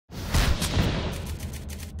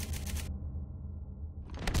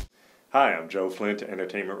Hi, I'm Joe Flint,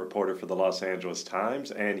 entertainment reporter for the Los Angeles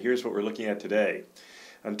Times, and here's what we're looking at today.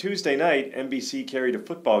 On Tuesday night, NBC carried a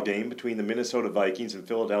football game between the Minnesota Vikings and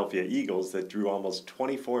Philadelphia Eagles that drew almost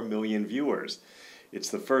 24 million viewers. It's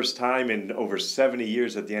the first time in over 70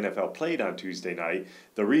 years that the NFL played on Tuesday night.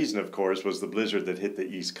 The reason, of course, was the blizzard that hit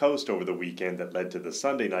the East Coast over the weekend that led to the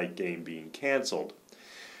Sunday night game being canceled.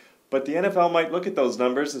 But the NFL might look at those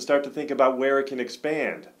numbers and start to think about where it can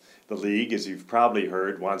expand. The league, as you've probably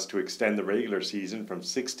heard, wants to extend the regular season from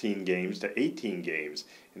 16 games to 18 games,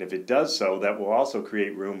 and if it does so, that will also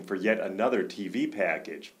create room for yet another TV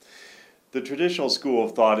package. The traditional school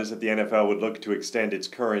of thought is that the NFL would look to extend its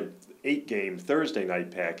current 8-game Thursday night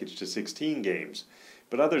package to 16 games,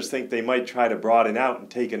 but others think they might try to broaden out and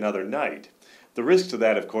take another night. The risk to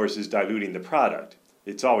that, of course, is diluting the product.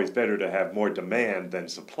 It's always better to have more demand than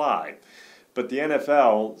supply. But the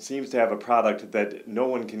NFL seems to have a product that no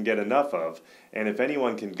one can get enough of, and if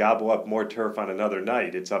anyone can gobble up more turf on another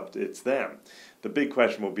night, it's them. The big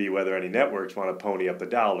question will be whether any networks want to pony up the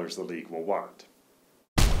dollars the league will want.